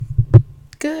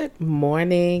Good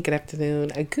morning, good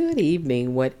afternoon, a good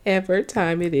evening, whatever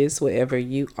time it is, wherever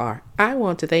you are. I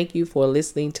want to thank you for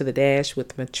listening to The Dash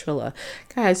with Matrilla.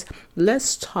 Guys,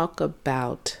 let's talk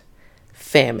about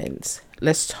famines.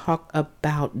 Let's talk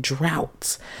about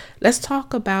droughts. Let's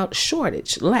talk about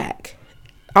shortage, lack.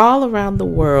 All around the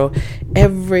world,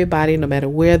 everybody, no matter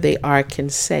where they are, can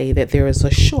say that there is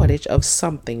a shortage of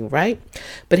something, right?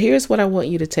 But here's what I want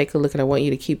you to take a look at. I want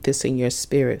you to keep this in your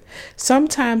spirit.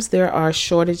 Sometimes there are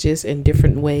shortages in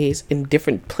different ways, in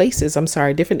different places,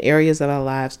 different areas of our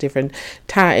lives,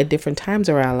 at different times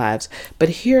of our lives. But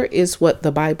here is what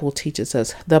the Bible teaches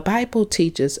us. The Bible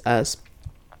teaches us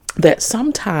that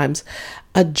sometimes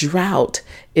a drought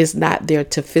is not there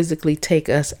to physically take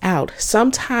us out.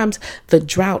 Sometimes the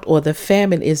drought or the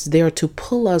famine is there to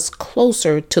pull us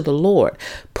closer to the Lord,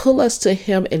 pull us to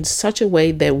Him in such a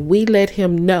way that we let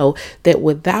Him know that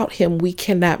without Him we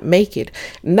cannot make it.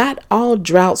 Not all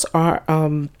droughts are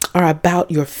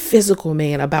about your physical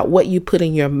man, about what you put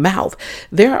in your mouth.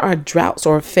 There are droughts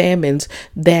or famines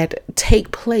that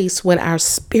take place when our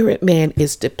spirit man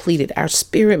is depleted. Our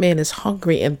spirit man is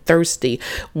hungry and thirsty.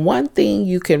 One thing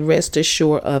you can rest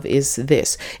assured of is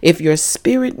this: if your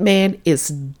spirit man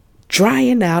is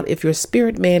drying out, if your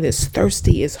spirit man is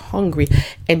thirsty, is hungry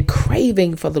and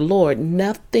craving for the Lord,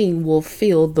 nothing will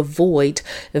fill the void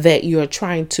that you're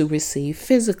trying to receive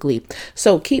physically.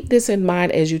 So keep this in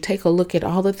mind as you take a look at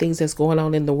all the things that's going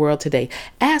on in the world today.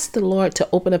 Ask the Lord to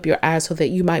open up your eyes so that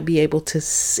you might be able to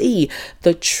see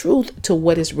the truth to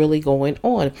what is really going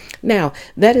on. Now,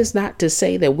 that is not to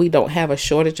say that we don't have a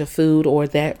shortage of food or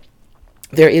that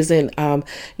there isn't,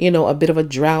 a bit of a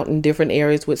drought in different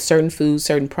areas with certain foods,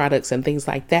 certain products and things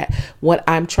like that. What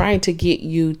I'm trying to get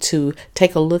you to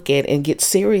take a look at and get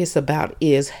serious about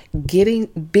is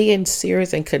being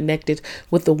serious and connected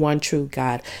with the one true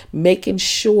God, making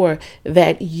sure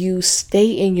that you stay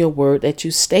in your word, that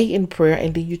you stay in prayer,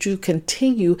 and that you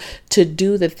continue to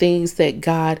do the things that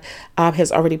God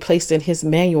has already placed in His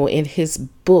manual, in His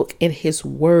book, in His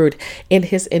word, in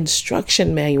His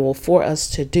instruction manual for us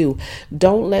to do.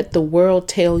 Don't let the world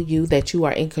tell you that you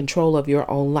are in control of your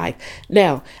own life.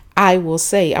 Now, I will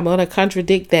say, I'm going to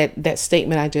contradict that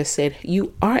statement I just said.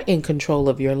 You are in control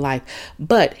of your life,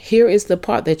 but here is the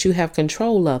part that you have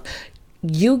control of.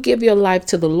 You give your life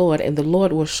to the Lord, and the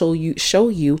Lord will show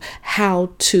you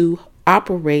how to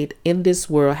operate in this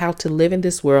world, how to live in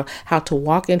this world, how to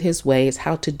walk in His ways,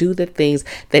 how to do the things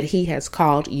that He has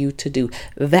called you to do.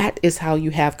 That is how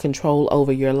you have control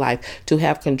over your life. To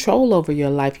have control over your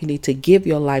life, you need to give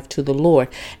your life to the Lord.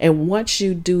 And once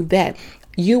you do that,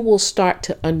 you will start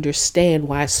to understand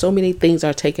why so many things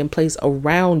are taking place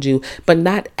around you, but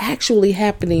not actually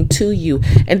happening to you.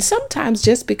 And sometimes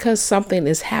just because something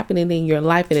is happening in your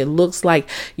life and it looks like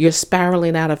you're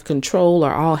spiraling out of control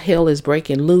or all hell is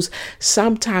breaking loose,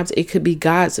 sometimes it could be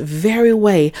God's very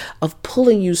way of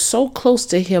pulling you so close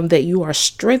to Him that you are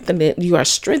strengthened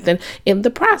in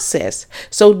the process.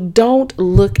 So don't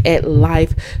look at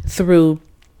life through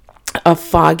a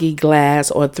foggy glass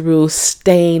or through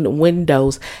stained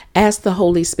windows. Ask the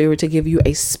Holy Spirit to give you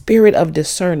a spirit of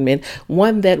discernment,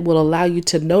 one that will allow you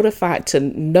to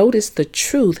notice the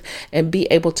truth and be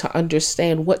able to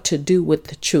understand what to do with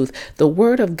the truth. The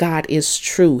word of God is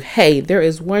true. Hey, there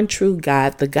is one true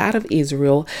God, the God of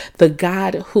Israel, the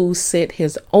God who sent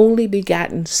His only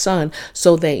begotten Son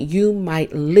so that you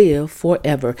might live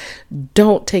forever.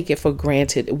 Don't take it for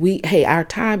granted. Our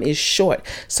time is short.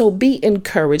 So be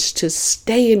encouraged to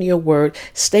stay in your word,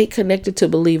 stay connected to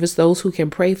believers, those who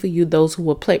can pray for you, those who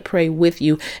will pray with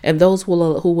you, and those who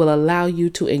will allow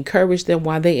you to encourage them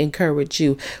while they encourage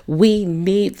you. We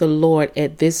need the Lord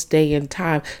at this day and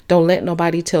time. Don't let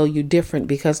nobody tell you different,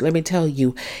 because let me tell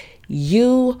you,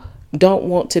 you don't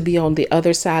want to be on the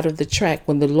other side of the track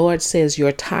when the Lord says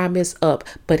your time is up,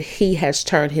 but He has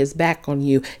turned His back on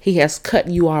you. He has cut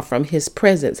you off from His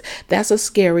presence. That's a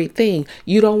scary thing.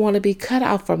 You don't want to be cut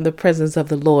off from the presence of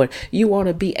the Lord. You want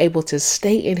to be able to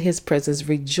stay in His presence,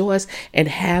 rejoice, and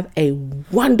have a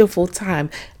wonderful time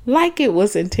like it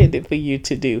was intended for you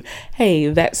to do. Hey,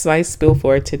 that's my spill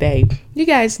for today. You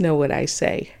guys know what I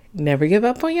say. Never give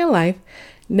up on your life.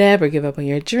 Never give up on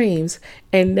your dreams,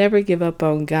 and never give up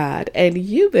on God. And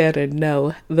you better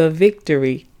know the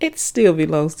victory, it still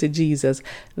belongs to Jesus.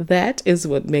 That is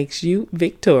what makes you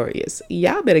victorious.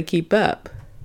 Y'all better keep up.